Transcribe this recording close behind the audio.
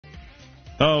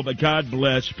Oh, but God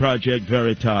bless Project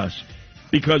Veritas,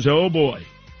 because, oh boy,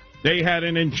 they had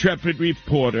an intrepid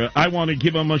reporter. I want to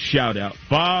give him a shout-out.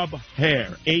 Bob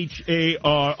Hare,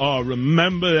 Harr.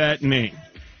 Remember that name.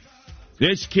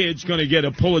 This kid's going to get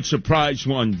a Pulitzer Prize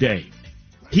one day.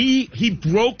 He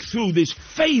broke through this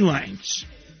phalanx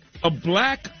of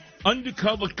black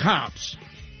undercover cops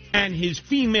and his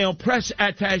female press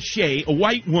attaché, a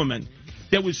white woman,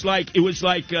 it was like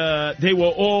they were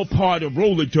all part of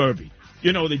roller derby.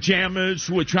 You know, the jammers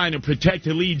who were trying to protect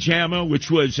the lead jammer,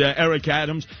 which was Eric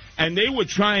Adams, and they were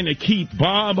trying to keep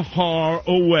Bob Hare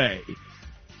away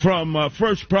from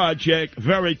First Project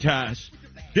Veritas.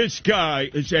 This guy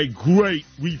is a great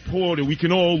reporter. We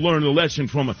can all learn a lesson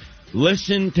from him.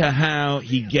 Listen to how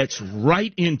he gets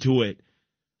right into it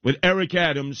with Eric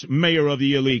Adams, mayor of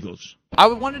the illegals. I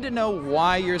wanted to know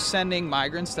why you're sending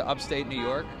migrants to upstate New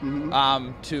York,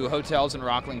 to hotels in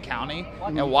Rockland County,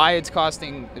 and why it's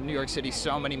costing New York City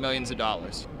so many millions of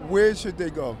dollars. Where should they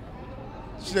go?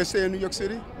 Should they stay in New York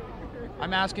City?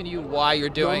 I'm asking you why you're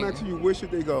doing... No, I'm asking you, where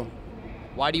should they go?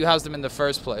 Why do you house them in the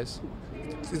first place?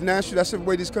 It's national. That's the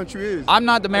way this country is. I'm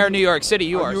not the mayor of New York City.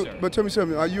 You are, sir. But tell me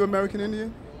something. Are you American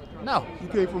Indian? No. You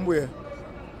came from where?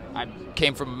 I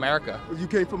came from America. You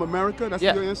came from America? That's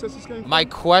where your ancestors came from? My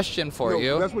question for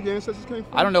you... That's where your ancestors came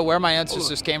from? I don't know where my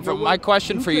ancestors came from. My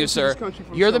question for you, sir,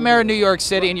 you're the mayor of New York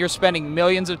City and you're spending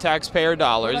millions of taxpayer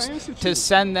dollars to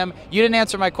send them... You didn't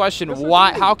answer my question.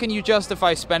 Why? How can you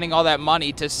justify spending all that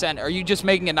money to send... Are you just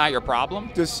making it not your problem?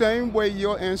 The same way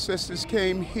your ancestors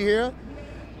came here,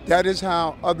 that is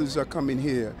how others are coming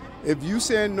here. If you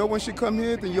saying no one should come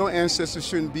here, then your ancestors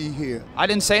shouldn't be here. I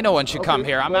didn't say no one should come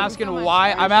here. I'm asking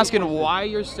why. I'm asking why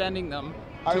you're sending them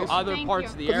to other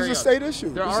parts of the area. It's a state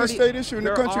issue. It's a state issue in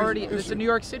the country. It's a New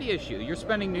York City issue. You're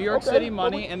spending New York City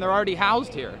money, and they're already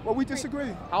housed here. Well, we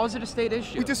disagree. How is it a state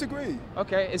issue? We disagree.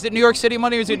 Okay. Is it New York City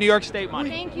money or is it New York State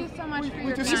money? Thank you so much for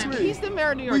your time. He's the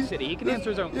mayor of New York City. He can answer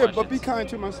his own questions. Yeah, but be kind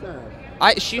to my staff.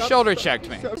 She shoulder checked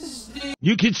me.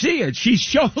 You can see it. She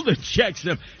shoulder checks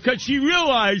them because she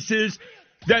realizes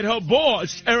that her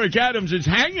boss, Eric Adams, is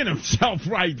hanging himself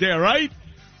right there, right?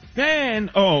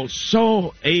 Then,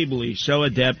 so ably, so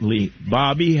adeptly,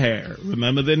 Bobby Hare,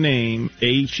 remember the name,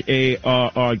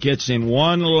 Harr, gets in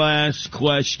one last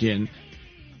question,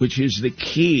 which is the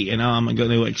key, and I'm going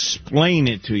to explain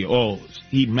it to you.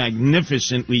 He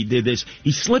magnificently did this.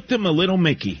 He slipped him a little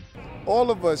Mickey.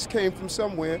 All of us came from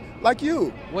somewhere, like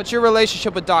you. What's your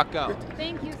relationship with Doc Go?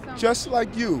 Thank you so much. Just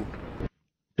like you.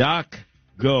 Doc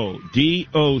Go,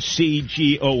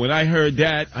 D-O-C-G-O. When I heard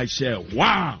that, I said,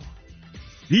 wow,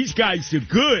 these guys are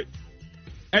good.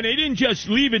 And they didn't just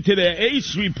leave it to their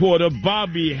ace reporter,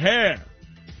 Bobby Hare.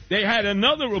 They had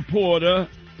another reporter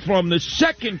from the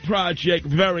second Project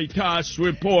Veritas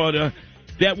reporter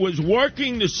that was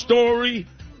working the story,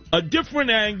 a different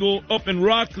angle up in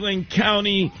Rockland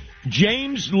County,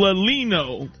 James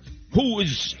Lalino, who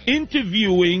was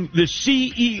interviewing the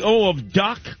CEO of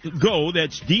DocGo,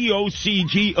 that's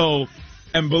D-O-C-G-O,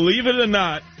 and believe it or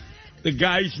not, the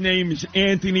guy's name is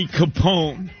Anthony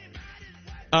Capone.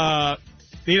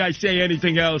 Need I say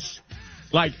anything else?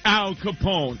 Like Al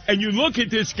Capone. And you look at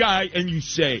this guy and you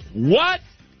say, what?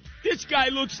 This guy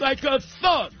looks like a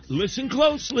thug. Listen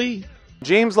closely.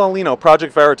 James Lalino,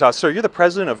 Project Veritas. Sir, you're the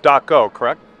president of DocGo,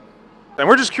 correct? And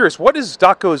we're just curious, what is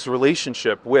DocGo's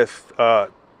relationship with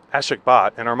Ashik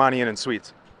Bhatt and Armani Inn and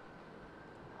Suites?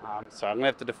 So I'm going to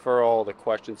have to defer all the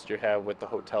questions you have with the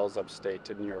hotels upstate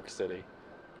to New York City.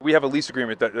 We have a lease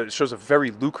agreement that shows a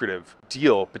very lucrative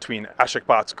deal between Ashik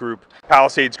Bhatt's group,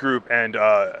 Palisades Group, and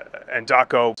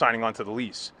DocGo signing on to the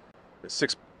lease.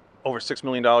 Over $6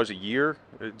 million a year.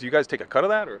 Do you guys take a cut of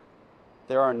that? Or?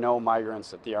 There are no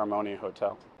migrants at the Armoni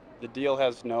Hotel. The deal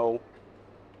has no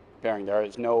bearing. There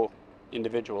is no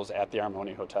individuals at the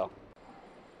Armoni Hotel.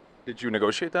 Did you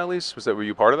negotiate that lease? Were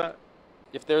you part of that?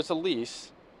 If there's a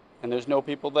lease and there's no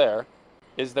people there,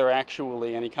 is there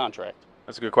actually any contract?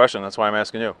 That's a good question. That's why I'm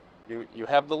asking you. You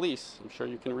have the lease. I'm sure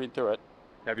you can read through it.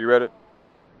 Have you read it?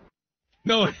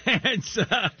 No answer.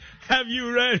 Have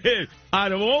you read it?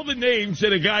 Out of all the names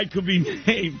that a guy could be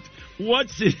named,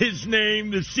 what's his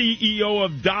name? The CEO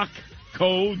of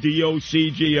DocGo,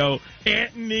 D-O-C-G-O,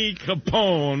 Anthony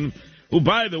Capone, who,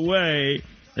 by the way,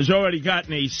 has already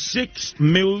gotten a $6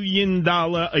 million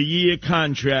a year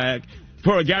contract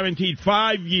for a guaranteed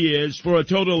 5 years for a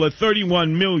total of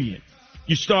 $31 million.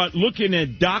 You start looking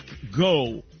at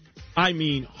DocGo, I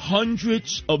mean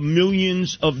hundreds of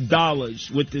millions of dollars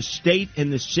with the state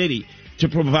and the city to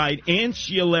provide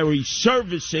ancillary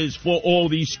services for all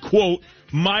these, quote,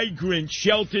 migrant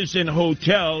shelters and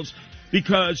hotels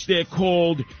because they're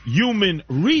called human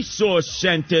resource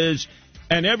centers.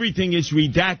 and everything is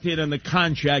redacted on the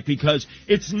contract because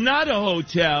it's not a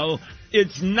hotel,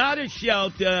 it's not a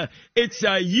shelter, it's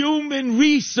a human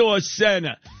resource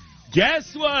center.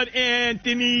 Guess what,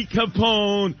 Anthony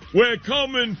Capone? We're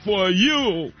coming for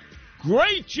you.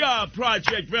 Great job,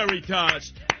 Project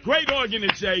Veritas. Great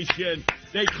organization.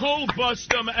 They cold bust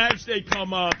them as they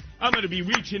come up. I'm going to be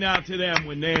reaching out to them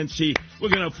with Nancy. We're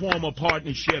going to form a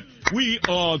partnership. We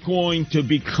are going to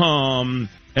become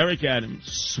Eric Adams,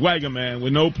 swagger man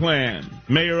with no plan,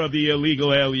 mayor of the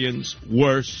illegal aliens'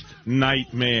 worst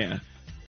nightmare.